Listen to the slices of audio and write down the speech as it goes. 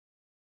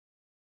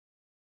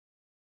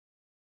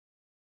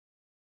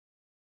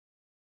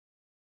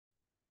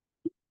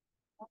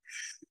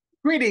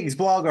Greetings,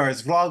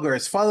 bloggers,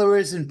 vloggers,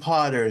 followers, and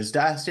potters.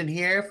 Dustin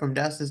here from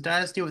Dustin's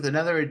Dynasty with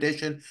another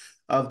edition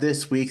of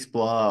this week's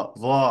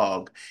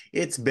vlog.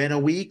 It's been a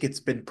week.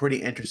 It's been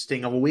pretty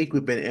interesting of a week.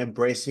 We've been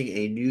embracing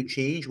a new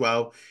change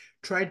while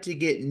trying to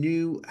get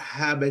new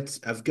habits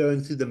of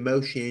going through the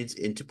motions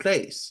into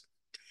place.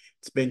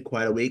 It's been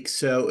quite a week.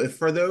 So, if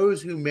for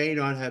those who may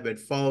not have been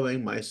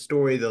following my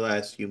story the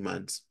last few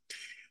months,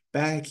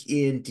 back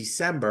in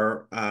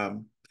December,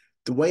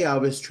 the way I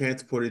was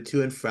transported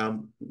to and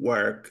from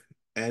work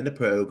and the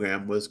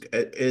program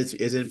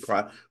is in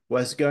pro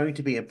was going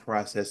to be in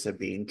process of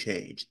being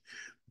changed.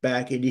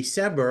 Back in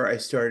December, I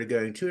started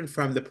going to and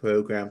from the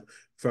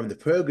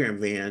program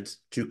vans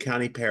to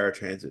county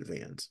paratransit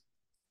vans.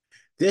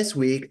 This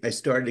week, I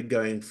started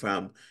going the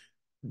from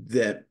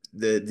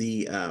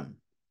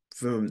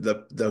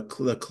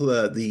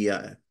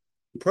the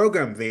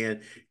program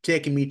van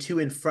taking me to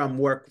and from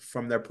work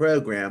from their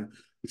program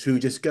to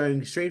just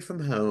going straight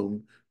from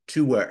home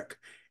to work.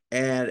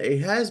 And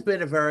it has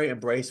been a very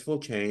embraceful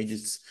change.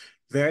 It's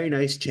very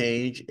nice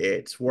change.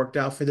 It's worked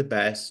out for the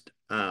best.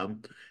 I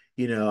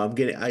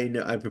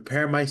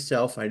prepare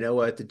myself. I know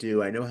what to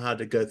do. I know how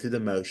to go through the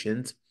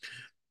motions.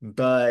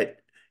 But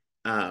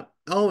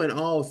all in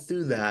all,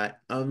 through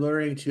that, I'm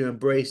learning to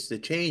embrace the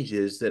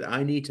changes that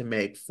I need to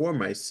make for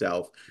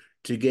myself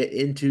to get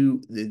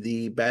into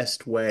the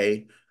best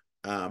way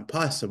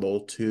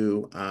possible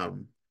to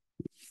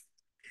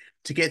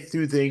get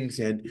through things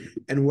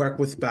and work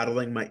with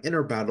battling my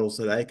inner battles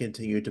that I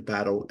continue to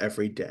battle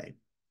every day.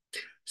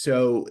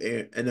 So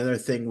another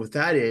thing with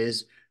that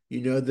is,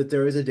 you know that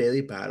there is a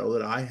daily battle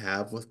that I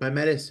have with my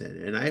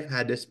medicine, and I've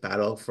had this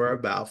battle for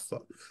about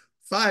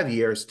 5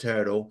 years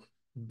total.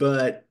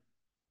 But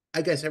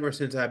I guess ever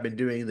since I've been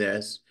doing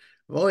this,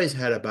 I've always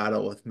had a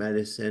battle with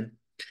medicine,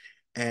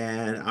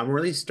 and I'm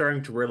really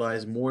starting to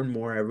realize more and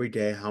more every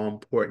day how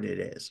important it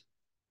is,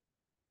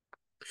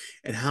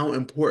 and how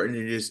important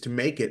it is to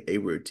make it a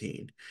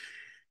routine.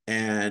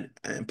 And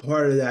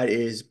part of that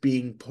is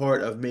being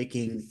part of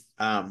making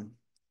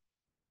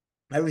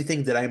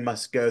everything that I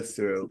must go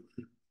through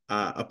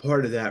a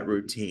part of that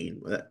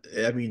routine.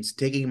 That means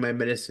taking my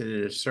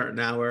medicine at a certain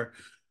hour,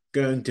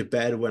 going to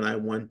bed when I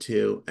want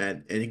to,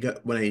 and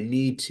when I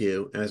need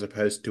to, as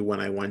opposed to when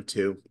I want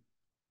to.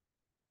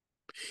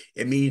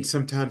 It means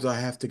sometimes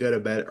I have to go to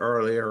bed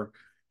earlier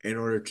in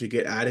order to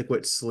get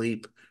adequate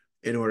sleep,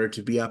 in order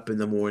to be up in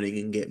the morning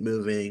and get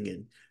moving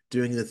and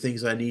doing the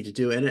things I need to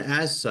do. And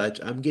as such,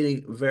 I'm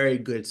getting very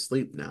good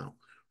sleep now.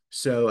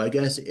 So I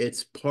guess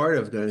it's part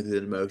of going through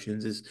the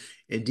motions is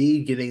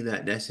indeed getting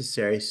that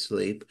necessary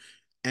sleep.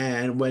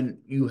 And when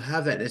you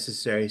have that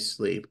necessary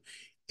sleep,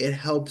 it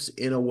helps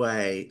in a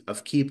way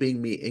of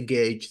keeping me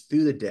engaged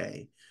through the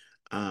day,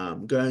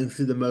 going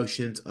through the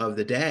motions of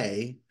the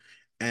day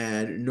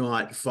and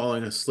not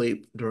falling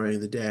asleep during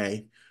the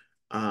day,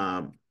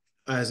 um,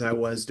 as I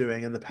was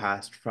doing in the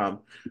past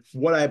from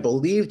what I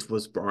believed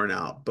was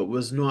burnout, but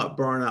was not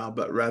burnout,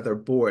 but rather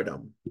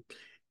boredom.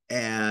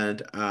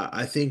 And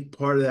I think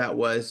part of that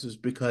was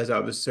because I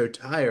was so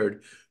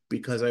tired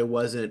because I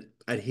wasn't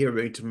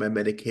adhering to my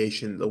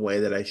medication the way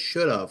that I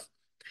should have.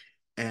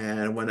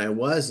 And when I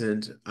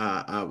wasn't,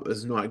 I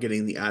was not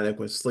getting the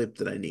adequate sleep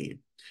that I need.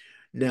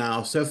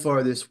 Now, so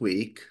far this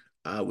week,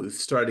 we've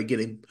started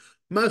getting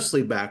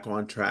mostly back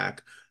on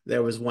track.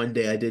 There was one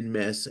day I did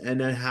miss,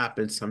 and that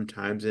happens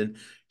sometimes. And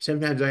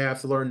sometimes I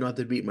have to learn not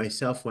to beat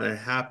myself when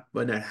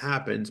that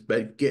happens.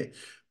 But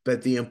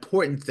the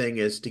important thing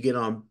is to get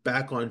on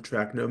back on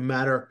track, no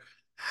matter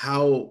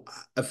how,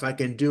 if I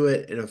can do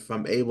it and if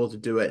I'm able to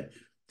do it,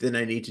 then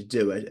I need to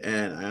do it.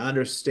 And I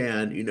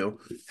understand,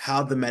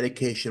 how the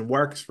medication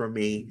works for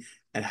me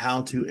and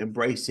how to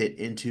embrace it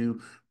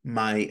into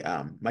my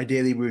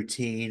daily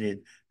routine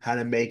and how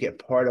to make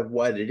it part of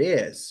what it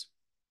is.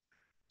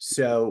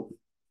 So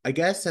I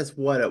guess that's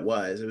what it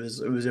was.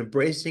 It was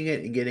embracing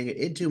it and getting it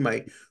into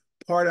my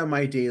part of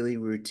my daily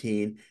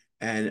routine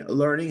and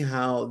learning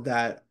how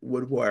that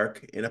would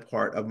work in a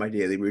part of my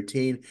daily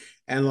routine,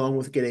 and along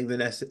with getting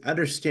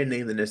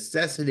understanding the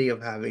necessity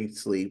of having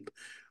sleep,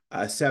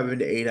 7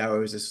 to 8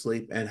 hours of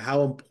sleep, and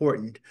how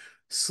important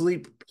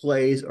sleep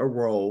plays a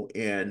role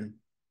in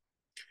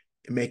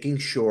making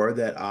sure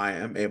that I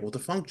am able to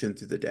function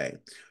through the day.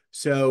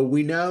 So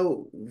we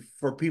know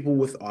for people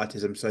with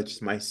autism, such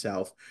as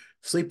myself,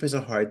 sleep is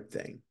a hard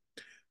thing.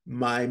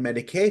 My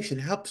medication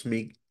helps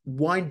me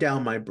wind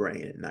down my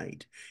brain at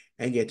night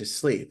and get to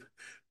sleep.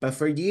 But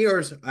for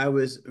years, I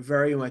was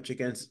very much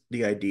against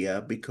the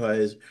idea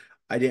because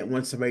I didn't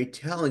want somebody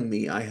telling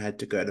me I had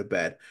to go to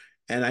bed.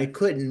 And I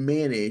couldn't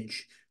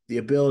manage the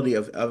ability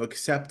of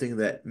accepting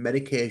that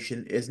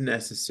medication is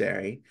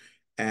necessary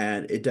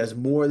and it does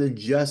more than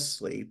just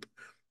sleep,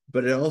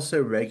 but it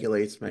also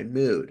regulates my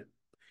mood.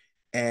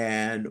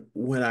 And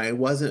when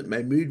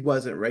my mood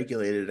wasn't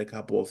regulated a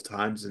couple of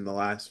times in the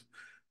last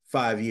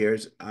 5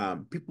 years,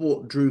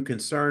 people drew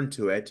concern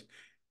to it.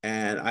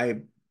 And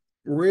I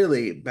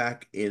really,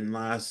 back in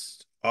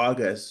last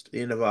August,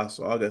 the end of last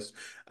August,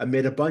 I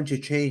made a bunch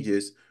of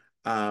changes,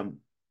 um,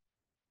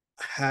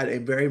 had a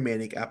very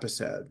manic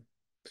episode.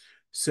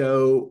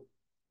 So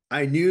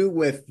I knew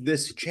with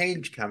this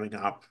change coming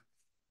up,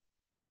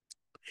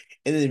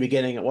 in the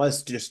beginning, it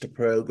was just a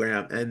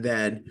program. And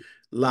then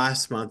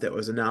last month, it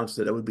was announced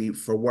that it would be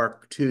for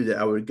work too, that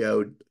I would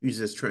go use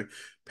this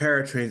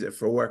paratransit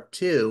for work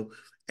too.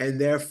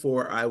 And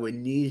therefore, I would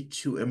need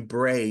to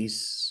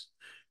embrace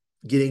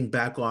getting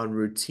back on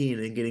routine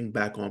and getting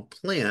back on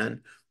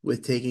plan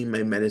with taking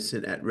my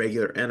medicine at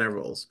regular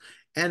intervals.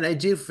 And I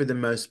do, for the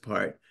most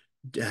part,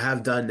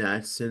 have done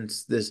that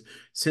since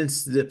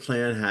the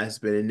plan has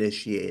been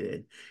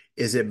initiated.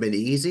 Has it been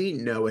easy?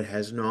 No, it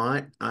has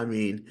not. I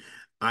mean,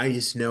 I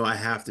just know I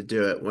have to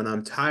do it. When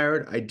I'm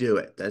tired, I do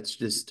it. That's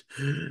just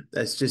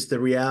the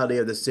reality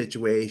of the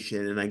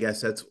situation. And I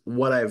guess that's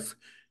what I've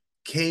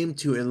came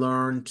to and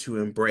learned to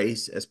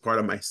embrace as part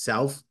of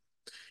myself,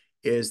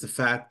 is the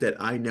fact that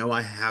I know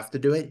I have to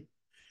do it,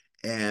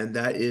 and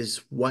that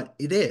is what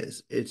it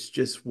is. It's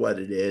just what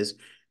it is,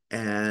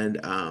 and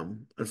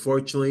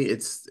unfortunately,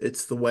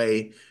 it's the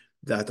way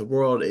that the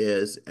world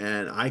is,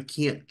 and I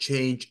can't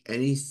change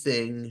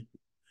anything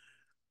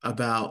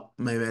about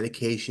my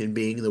medication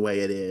being the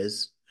way it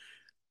is.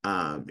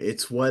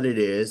 It's what it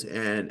is,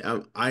 and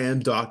I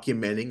am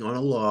documenting on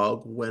a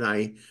log when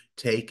I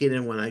take it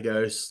and when I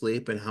go to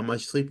sleep and how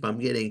much sleep I'm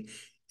getting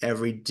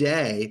every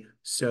day,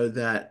 so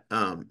that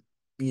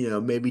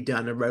maybe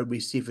down the road we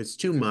see if it's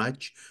too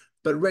much,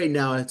 but right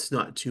now it's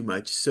not too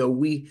much. So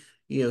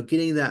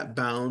getting that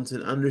balance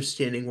and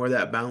understanding where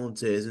that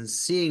balance is and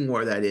seeing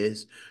where that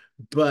is.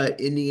 But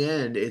in the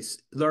end, it's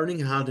learning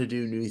how to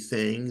do new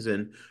things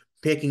and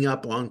picking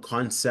up on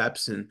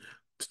concepts and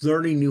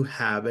learning new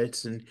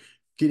habits and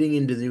getting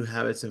into new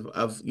habits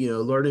of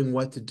learning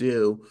what to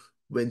do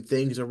when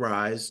things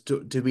arise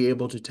to be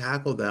able to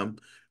tackle them,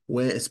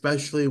 when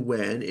especially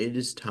when it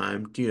is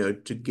time to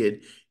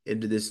get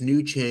into this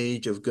new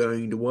change of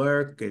going to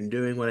work and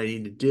doing what I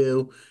need to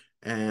do,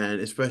 and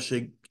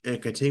especially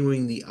and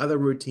continuing the other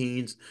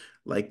routines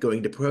like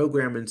going to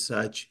program and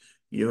such,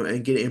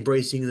 and get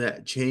embracing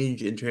that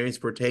change in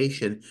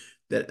transportation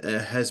that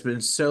has been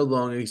so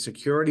long a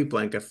security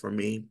blanket for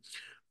me,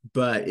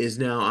 but is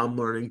now I'm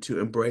learning to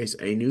embrace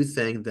a new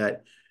thing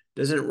that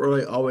doesn't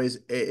really always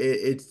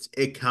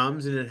it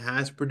comes and it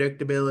has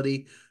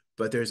predictability,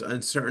 but there's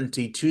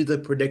uncertainty to the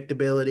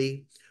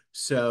predictability.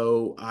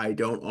 So I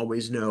don't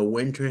always know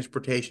when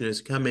transportation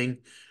is coming.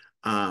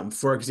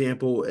 For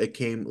example, it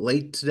came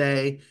late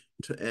today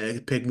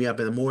to pick me up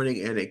in the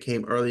morning, and it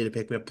came early to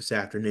pick me up this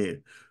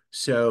afternoon.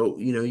 So,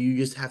 you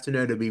just have to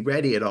know to be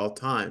ready at all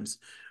times.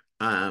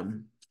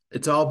 Um,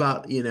 it's all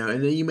about, and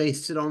then you may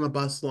sit on the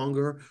bus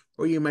longer,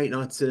 or you might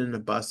not sit in the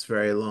bus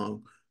very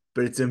long,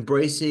 but it's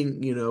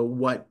embracing,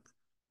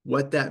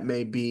 what that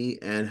may be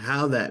and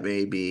how that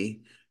may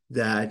be,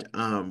 that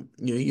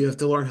you have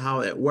to learn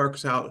how it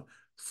works out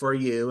for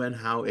you, and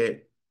how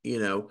it,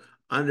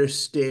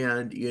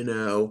 understand,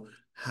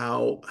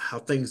 how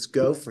things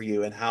go for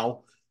you, and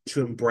how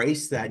to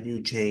embrace that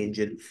new change,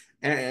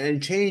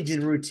 and change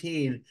in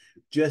routine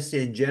just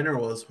in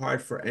general is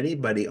hard for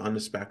anybody on the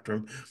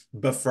spectrum.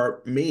 But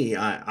for me,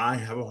 I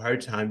have a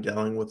hard time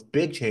dealing with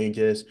big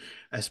changes,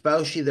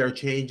 especially their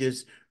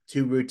changes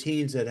to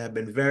routines that have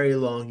been very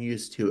long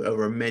used to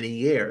over many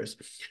years.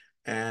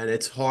 And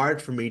it's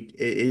hard for me,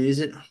 it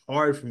isn't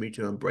hard for me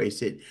to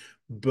embrace it,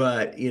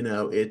 but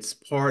it's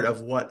part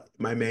of what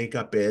my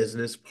makeup is,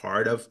 and it's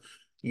part of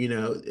being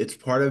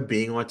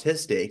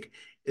autistic,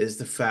 is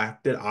the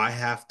fact that I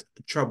have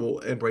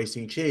trouble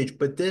embracing change.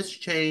 But this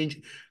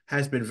change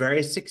has been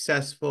very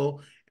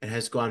successful and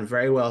has gone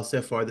very well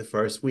so far the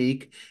first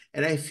week.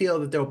 And I feel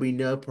that there'll be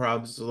no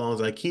problems as long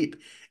as I keep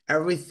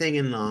everything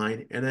in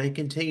line, and I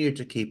continue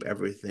to keep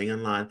everything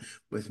in line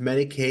with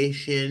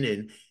medication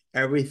and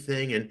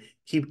everything, and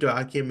keep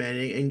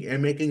documenting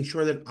and making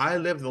sure that I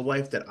live the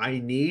life that I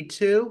need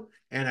to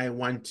and I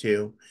want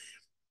to.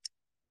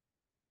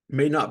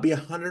 May not be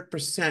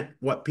 100%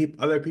 what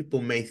other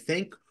people may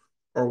think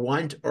or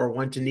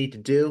want to need to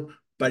do,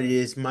 but it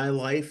is my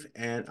life,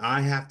 and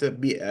I have to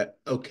be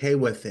okay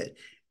with it.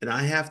 And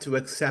I have to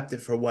accept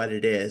it for what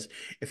it is.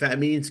 If that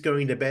means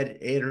going to bed at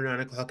 8 or 9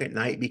 o'clock at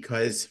night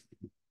because,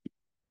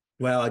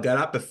 well, I got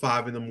up at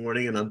 5 in the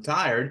morning and I'm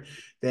tired,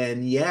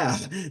 then yeah,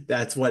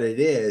 that's what it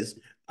is.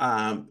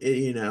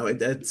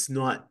 That's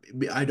not,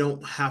 I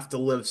don't have to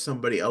live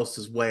somebody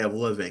else's way of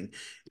living.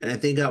 And I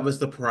think that was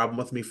the problem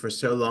with me for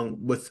so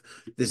long, with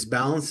this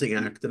balancing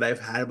act that I've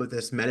had with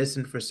this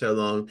medicine for so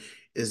long,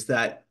 is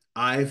that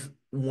I've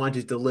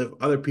wanted to live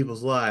other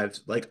people's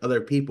lives like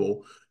other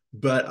people,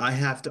 but I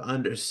have to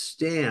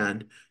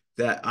understand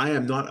that I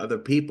am not other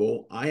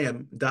people. I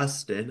am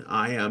Dustin.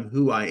 I am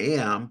who I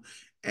am.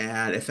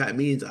 And if that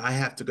means I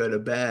have to go to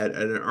bed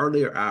at an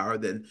earlier hour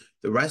than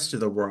the rest of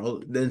the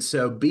world, then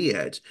so be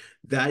it.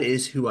 That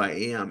is who I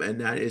am,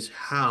 and that is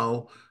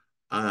how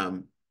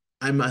um,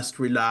 I must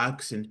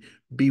relax and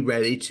be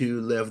ready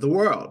to live the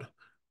world.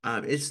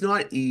 It's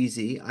not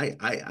easy.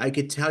 I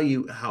could tell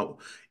you how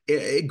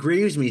it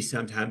grieves me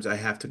sometimes I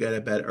have to go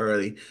to bed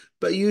early,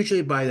 but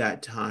usually by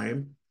that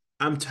time,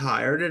 I'm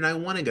tired and I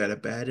want to go to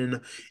bed.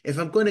 And if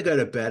I'm going to go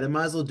to bed, I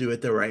might as well do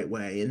it the right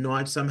way and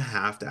not some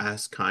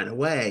half-ass kind of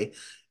way.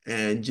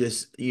 And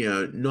just,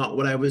 not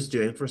what I was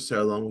doing for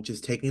so long, which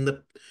is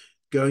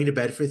going to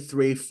bed for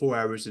 3, 4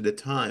 hours at a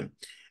time.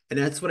 And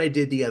that's what I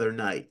did the other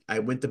night. I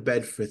went to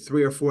bed for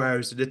 3 or 4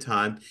 hours at a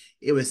time.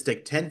 It was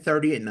like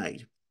 10:30 at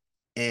night,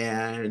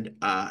 and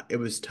it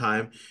was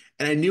time.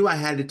 And I knew I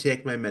had to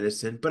take my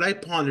medicine, but I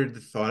pondered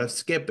the thought of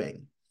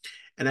skipping.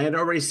 And I had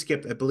already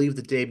skipped, I believe,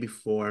 the day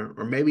before,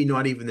 or maybe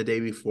not even the day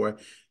before,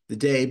 the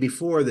day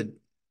before the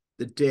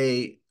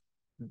day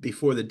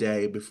before the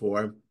day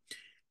before.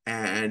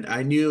 And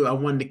I knew I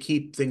wanted to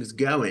keep things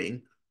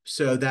going,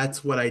 so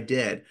that's what I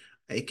did.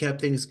 I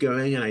kept things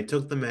going and I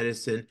took the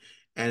medicine,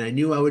 and I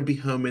knew I would be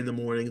home in the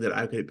morning, that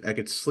I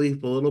could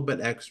sleep a little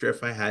bit extra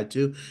if I had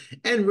to.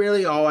 And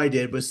really all I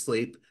did was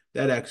sleep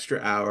that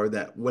extra hour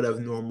that would have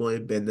normally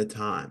been the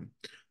time.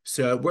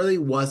 So it really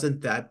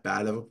wasn't that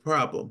bad of a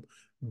problem.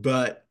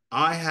 But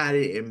I had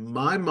it in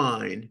my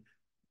mind.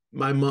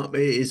 My mom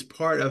is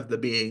part of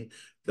the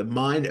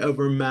mind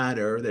over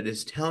matter that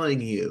is telling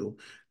you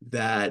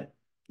that,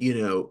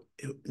 that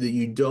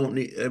you don't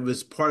need. It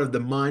was part of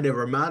the mind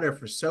over matter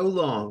for so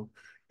long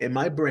in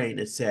my brain.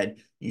 It said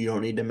you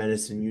don't need the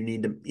medicine. You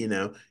need to,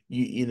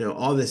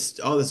 all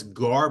this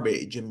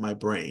garbage in my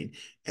brain,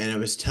 and it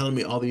was telling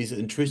me all these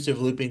intrusive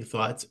looping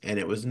thoughts, and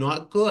it was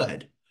not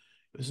good.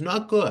 It was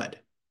not good.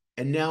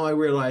 And now I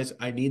realize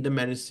I need the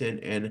medicine,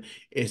 and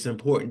it's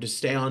important to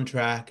stay on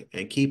track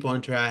and keep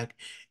on track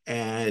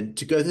and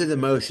to go through the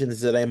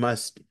motions that I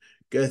must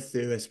go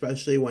through,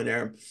 especially when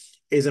there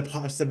is a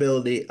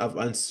possibility of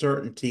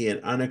uncertainty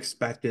and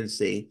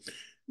unexpectancy,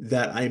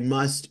 that I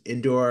must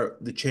endure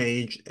the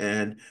change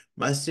and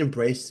must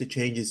embrace the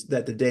changes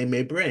that the day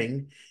may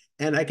bring.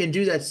 And I can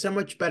do that so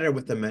much better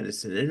with the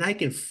medicine. And I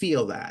can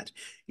feel that.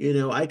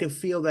 I can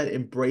feel that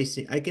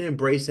I can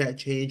embrace that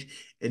change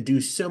and do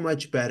so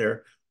much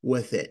better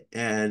with it.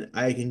 And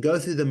I can go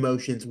through the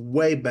motions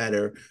way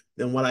better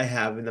than what I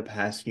have in the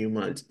past few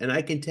months. And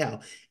I can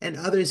tell, and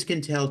others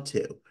can tell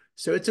too.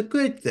 So it's a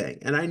good thing.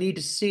 And I need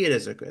to see it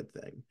as a good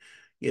thing.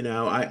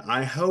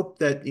 I hope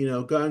that,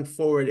 going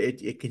forward,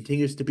 it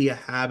continues to be a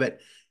habit,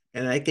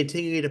 and I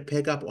continue to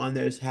pick up on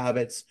those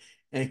habits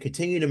and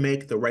continue to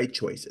make the right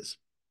choices.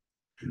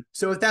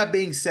 So with that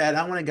being said,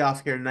 I want to get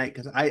off here tonight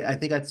because I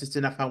think that's just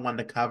enough I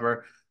wanted to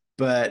cover.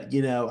 But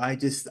I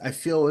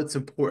feel it's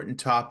an important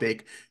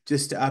topic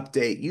just to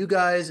update you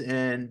guys,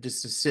 and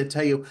just to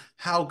tell you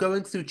how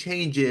going through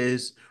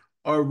changes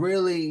are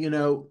really,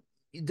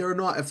 they're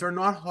not, if they're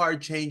not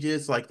hard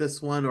changes like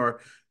this one,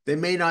 or they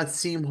may not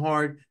seem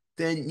hard,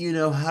 then you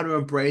know how to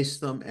embrace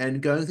them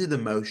and going through the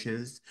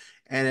motions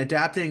and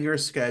adapting your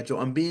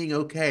schedule and being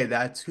okay.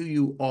 That's who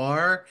you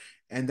are,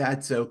 and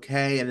that's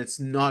okay. And it's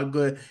not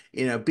good.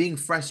 Being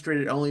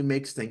frustrated only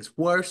makes things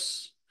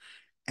worse.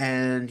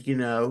 And,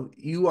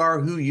 you are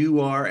who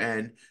you are,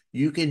 and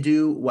you can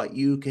do what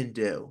you can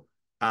do.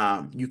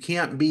 You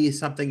can't be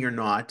something you're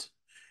not,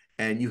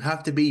 and you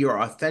have to be your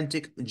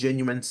authentic,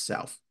 genuine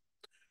self.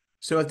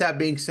 So with that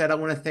being said, I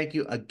want to thank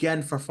you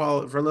again for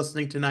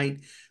listening tonight.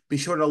 Be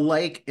sure to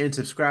like and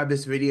subscribe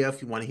this video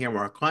if you want to hear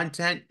more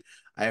content.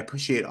 I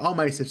appreciate all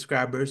my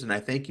subscribers, and I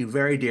thank you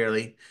very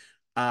dearly.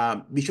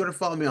 Be sure to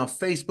follow me on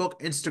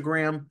Facebook,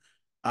 Instagram,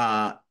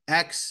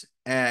 X,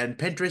 and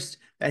Pinterest.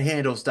 That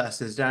handles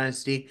Dustin's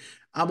Dynasty.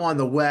 I'm on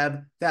the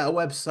web. That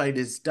website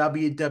is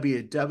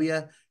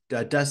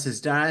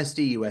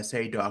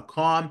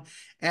www.dustinsdynastyusa.com,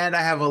 and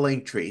I have a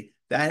link tree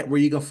where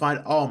you can find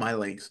all my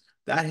links.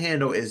 That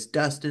handle is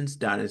Dustin's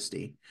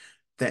Dynasty.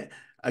 That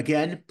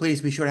Again,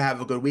 please be sure to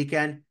have a good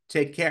weekend.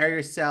 Take care of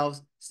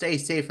yourselves. Stay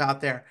safe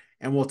out there,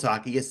 and we'll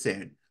talk to you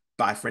soon.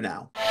 Bye for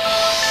now.